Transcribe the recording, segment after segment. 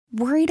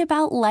Worried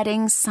about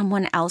letting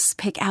someone else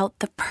pick out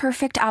the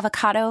perfect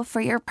avocado for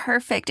your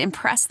perfect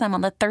impress them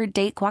on the third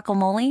date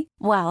guacamole?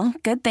 Well,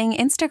 good thing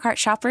Instacart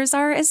shoppers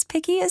are as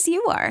picky as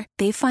you are.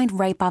 They find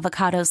ripe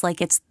avocados like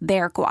it's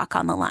their guac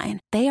on the line.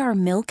 They are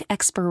milk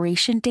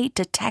expiration date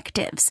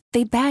detectives.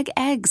 They bag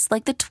eggs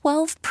like the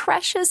 12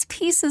 precious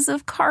pieces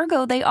of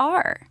cargo they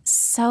are.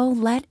 So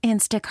let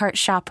Instacart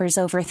shoppers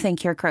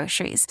overthink your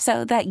groceries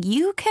so that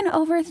you can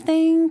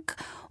overthink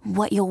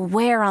what you'll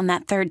wear on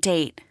that third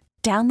date.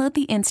 Download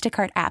the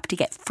Instacart app to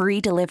get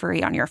free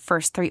delivery on your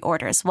first 3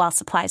 orders while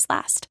supplies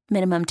last.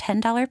 Minimum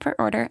 $10 per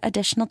order.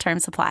 Additional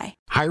terms apply.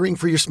 Hiring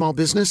for your small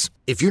business?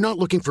 If you're not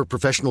looking for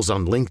professionals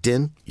on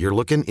LinkedIn, you're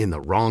looking in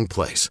the wrong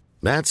place.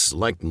 That's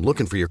like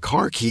looking for your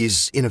car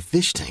keys in a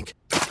fish tank.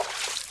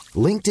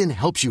 LinkedIn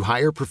helps you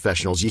hire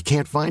professionals you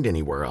can't find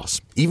anywhere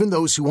else, even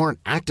those who aren't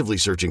actively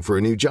searching for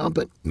a new job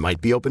but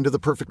might be open to the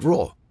perfect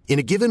role. In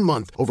a given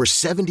month, over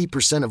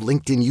 70% of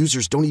LinkedIn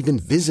users don't even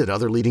visit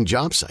other leading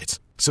job sites.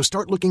 So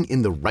start looking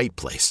in the right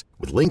place.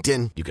 With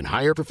LinkedIn, you can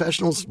hire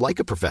professionals like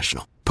a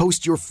professional.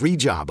 Post your free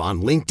job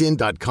on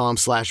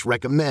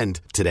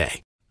linkedin.com/recommend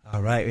today.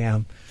 All right,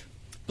 man.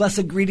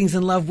 Blessed greetings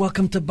and love.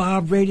 Welcome to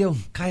Bob Radio.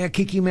 Kaya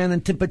Kiki, man,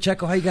 and Tim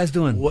Pacheco. How you guys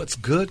doing? What's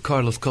good,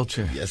 Carlos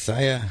Culture? Yes,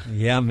 I am.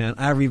 Yeah, man.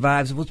 I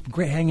revives. It was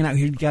great hanging out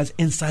here, you guys,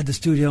 inside the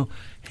studio.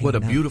 What a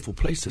beautiful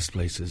place this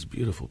place is.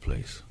 Beautiful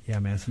place. Yeah,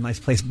 man. It's a nice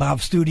place.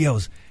 Bob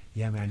Studios.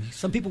 Yeah, man.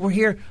 Some people were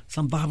here.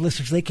 Some Bob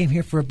listeners, they came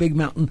here for a Big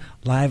Mountain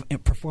live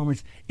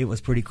performance. It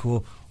was pretty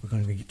cool. We're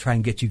going to try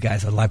and get you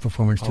guys a live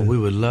performance, too. Oh, we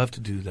would love to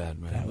do that,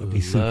 man. That would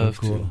be super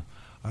cool.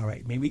 All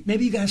right.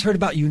 Maybe you guys heard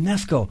about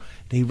UNESCO.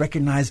 They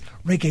recognize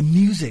reggae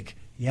music.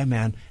 Yeah,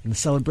 man. And the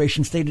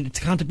celebration stated its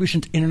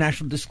contribution to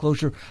international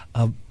disclosure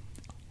of...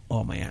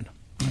 Oh, man.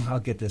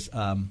 I'll get this.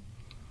 I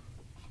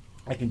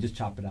can just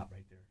chop it out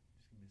right there.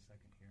 Just give me a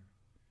second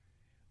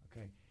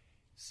here. Okay.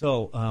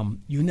 So,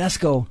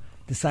 UNESCO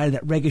decided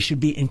that reggae should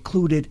be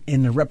included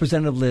in the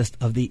representative list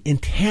of the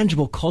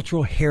intangible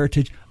cultural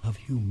heritage of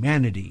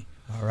humanity.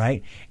 All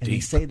right? And They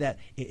say that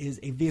it is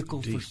a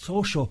vehicle for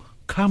social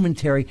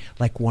commentary,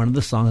 like one of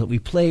the songs that we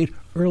played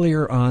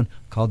earlier on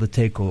called The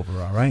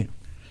Takeover. All right?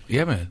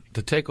 Yeah, man.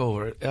 The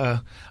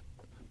Takeover.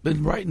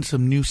 Been writing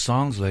some new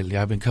songs lately.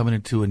 I've been coming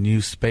into a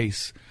new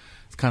space.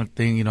 It's kind of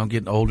thing, I'm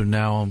getting older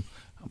now.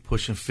 I'm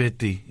pushing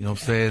 50, you know what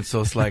I'm saying?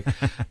 So it's like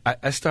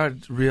I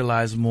started to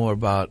realize more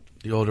about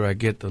the older I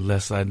get, the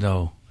less I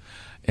know.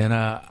 And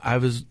I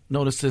was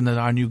noticing that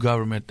our new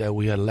government that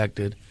we had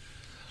elected,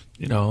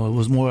 it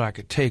was more like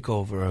a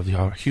takeover of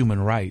our human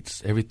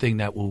rights. Everything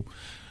that was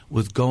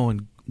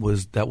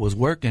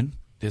working,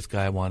 this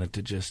guy wanted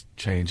to just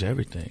change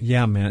everything.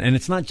 Yeah, man. And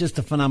it's not just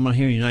a phenomenon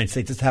here in the United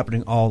States. It's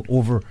happening all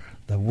over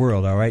the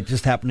world, all right?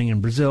 Just happening in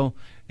Brazil.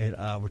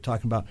 We're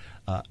talking about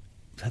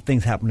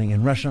things happening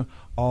in Russia,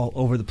 all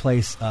over the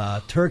place.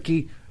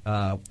 Turkey,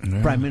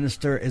 Prime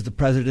Minister is the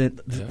president,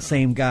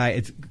 same guy.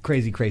 It's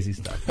crazy, crazy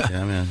stuff.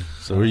 Yeah, man.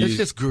 So it's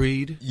just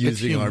greed.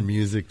 Using our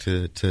music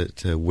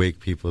to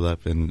wake people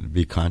up and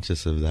be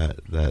conscious of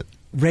that.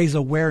 Raise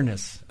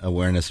awareness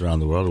around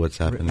the world, what's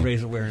happening.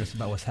 Raise awareness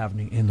about what's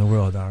happening in the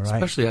world, all right?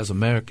 Especially as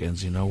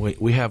Americans,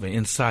 we have an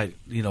inside,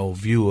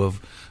 view of,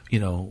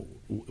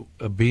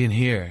 being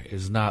here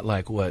is not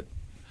like what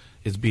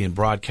is being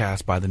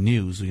broadcast by the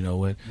news.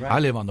 When I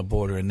live on the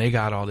border and they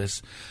got all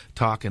this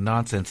talk and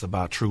nonsense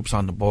about troops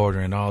on the border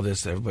and all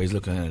this, everybody's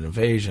looking at an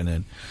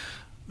invasion.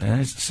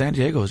 And San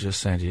Diego is just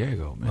San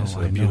Diego, man. It's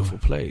a beautiful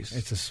place.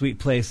 It's a sweet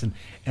place, and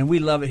we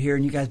love it here.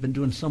 And you guys have been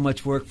doing so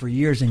much work for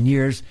years and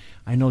years.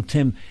 I know,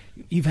 Tim,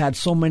 you've had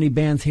so many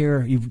bands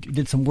here. You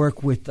did some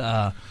work with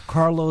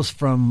Carlos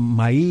from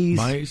Maiz.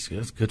 Maiz,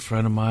 yes, a good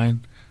friend of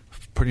mine.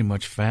 Pretty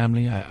much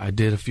family. I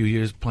did a few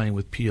years playing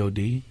with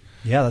POD.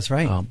 Yeah, that's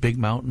right. Big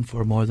Mountain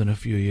for more than a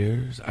few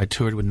years. I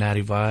toured with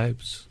Natty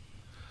Vibes.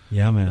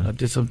 Yeah, man. I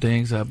did some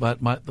things,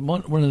 but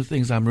one of the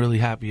things I'm really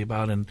happy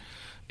about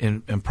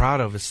and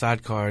proud of is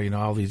Sidecar.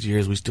 All these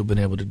years we've still been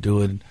able to do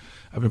it. And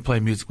I've been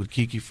playing music with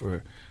Kiki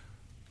for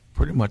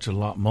pretty much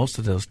most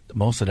of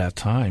that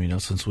time.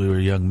 Since we were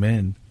young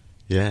men.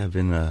 Yeah, I've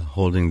been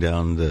holding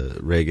down the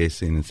reggae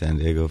scene in San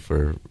Diego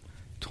for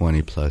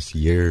 20 plus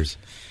years.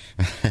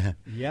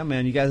 Yeah,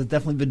 man, you guys have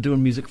definitely been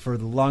doing music for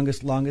the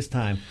longest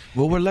time.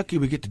 Well, we're lucky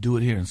we get to do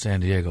it here in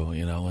San Diego,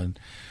 and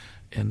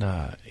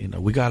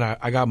we got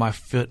I got my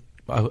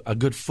a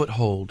good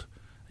foothold,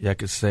 I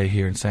could say,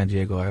 here in San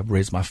Diego. I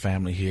raised my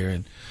family here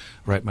and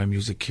write my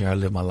music here. I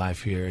live my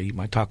life here. I eat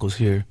my tacos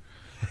here.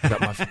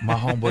 Got my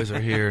homeboys are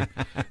here,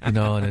 and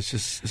it's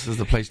just, this is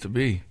the place to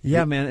be.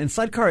 Yeah, man. And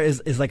Sidecar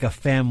is like a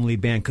family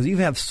band because you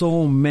have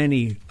so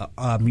many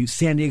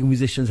San Diego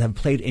musicians have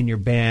played in your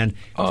band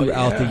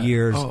throughout the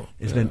years.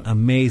 It's been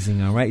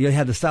amazing, all right? You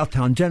had the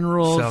Southtown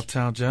Generals.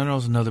 Southtown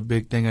Generals, another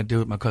big thing I did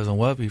with my cousin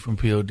Wubby from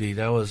POD.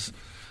 That was,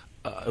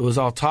 it was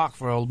all talk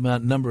for a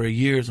number of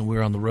years, and we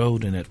were on the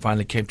road, and it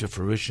finally came to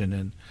fruition,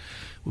 and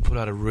we put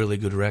out a really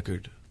good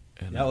record.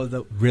 That was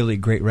a really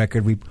great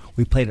record. We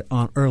played it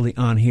early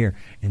on here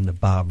in the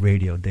Bob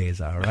Radio days,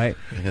 all right?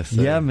 Yes,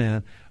 sir. Yeah,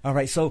 man. All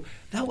right, so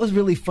that was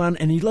really fun,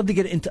 and you'd love to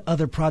get into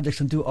other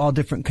projects and do all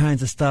different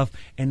kinds of stuff.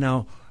 And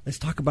now let's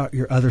talk about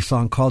your other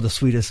song called The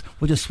Sweetest.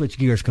 We'll just switch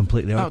gears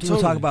completely. We'll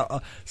talk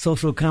about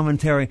social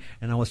commentary,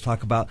 and I always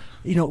talk about,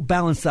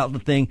 balance out the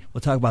thing. We'll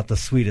talk about The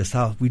Sweetest,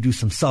 how we do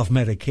some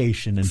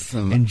self-medication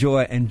and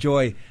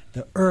enjoy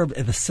the herb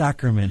and the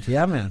sacrament.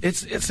 Yeah, man.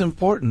 It's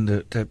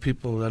important that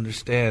people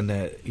understand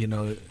that,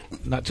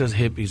 not just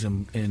hippies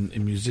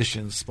and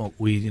musicians smoke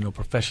weed,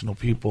 professional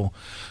people.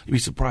 You'd be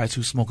surprised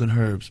who's smoking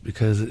herbs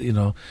because,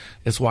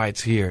 it's why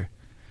it's here.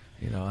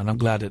 And I'm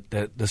glad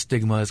that the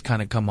stigma has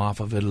kind of come off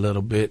of it a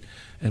little bit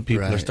and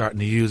people are starting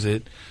to use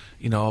it.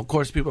 Of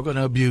course, people are going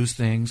to abuse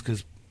things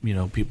because,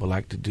 people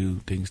like to do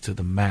things to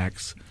the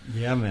max.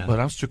 Yeah, man.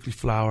 But I'm strictly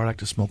flower. I like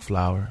to smoke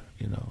flower,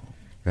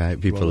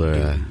 Right, people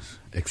are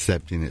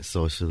accepting it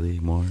socially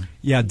more.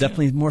 Yeah,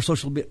 definitely more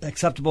socially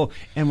acceptable.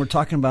 And we're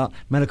talking about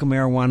medical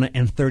marijuana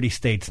in 30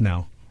 states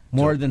now.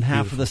 More than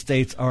half of the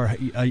states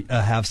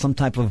have some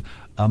type of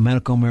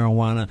medical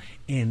marijuana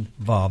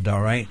involved,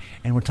 all right?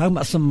 And we're talking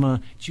about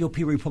some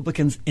GOP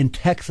Republicans in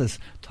Texas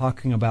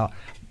talking about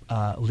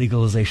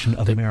legalization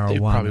of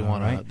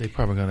marijuana. They're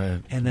probably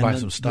going to buy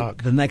some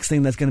stock. The next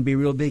thing that's going to be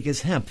real big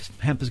is hemp.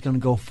 Hemp is going to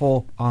go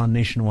full on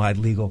nationwide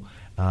legal,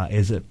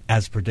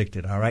 as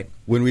predicted, all right?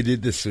 When we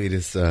did The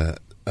Sweetest, some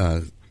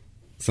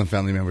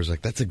family members were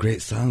like, that's a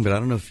great song, but I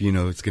don't know if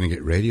it's going to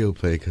get radio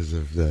play because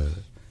of the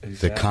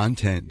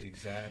content.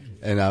 Exactly.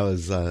 And I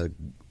was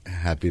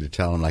happy to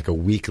tell him, like a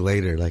week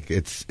later, like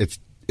it's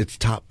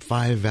top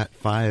 5 at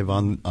 5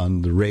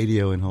 on the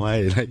radio in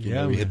Hawaii. Like,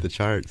 we hit the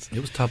charts.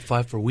 It was top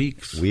 5 for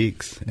weeks.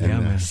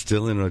 And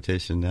still in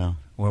rotation now.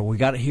 Well, we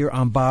got it here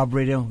on Bob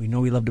Radio. We know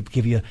we love to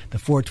give you the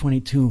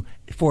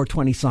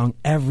 420 song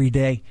every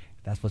day.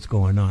 That's what's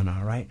going on,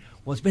 all right?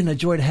 Well, it's been a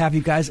joy to have you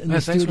guys in the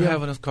studio. Thanks for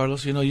having us,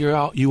 Carlos.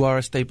 You are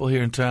a staple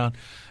here in town.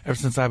 Ever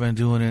since I've been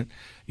doing it,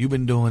 you've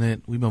been doing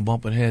it. We've been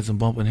bumping heads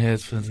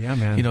since,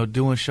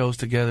 doing shows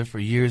together for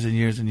years and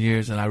years and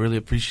years. And I really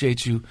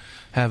appreciate you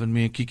having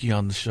me and Kiki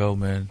on the show,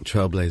 man.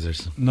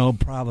 Trailblazers. No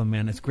problem,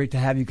 man. It's great to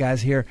have you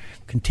guys here.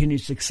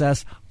 Continued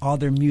success. All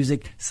their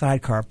music,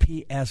 Sidecar,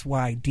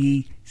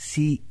 PSYDC.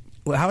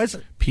 How is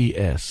it?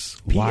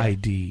 PSYDECAR.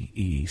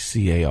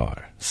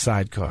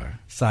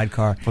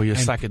 Sidecar. For your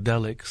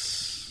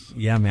psychedelics.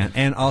 Yeah, man.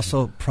 And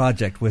also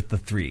Project with the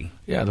 3.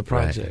 Yeah, the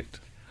Project.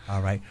 Right.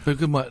 All right.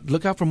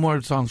 Look out for more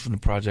songs from the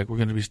Project. We're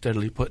going to be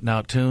steadily putting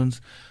out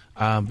tunes.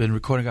 Been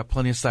recording, got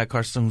plenty of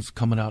Sidecar songs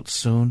coming out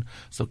soon.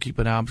 So keep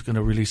an eye. I'm just going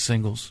to release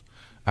singles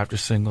after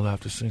single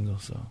after single.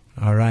 So.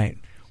 All right.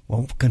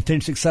 Well,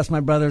 continued success, my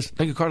brothers.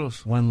 Thank you,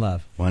 Carlos. One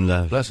love. One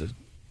love. Blessed.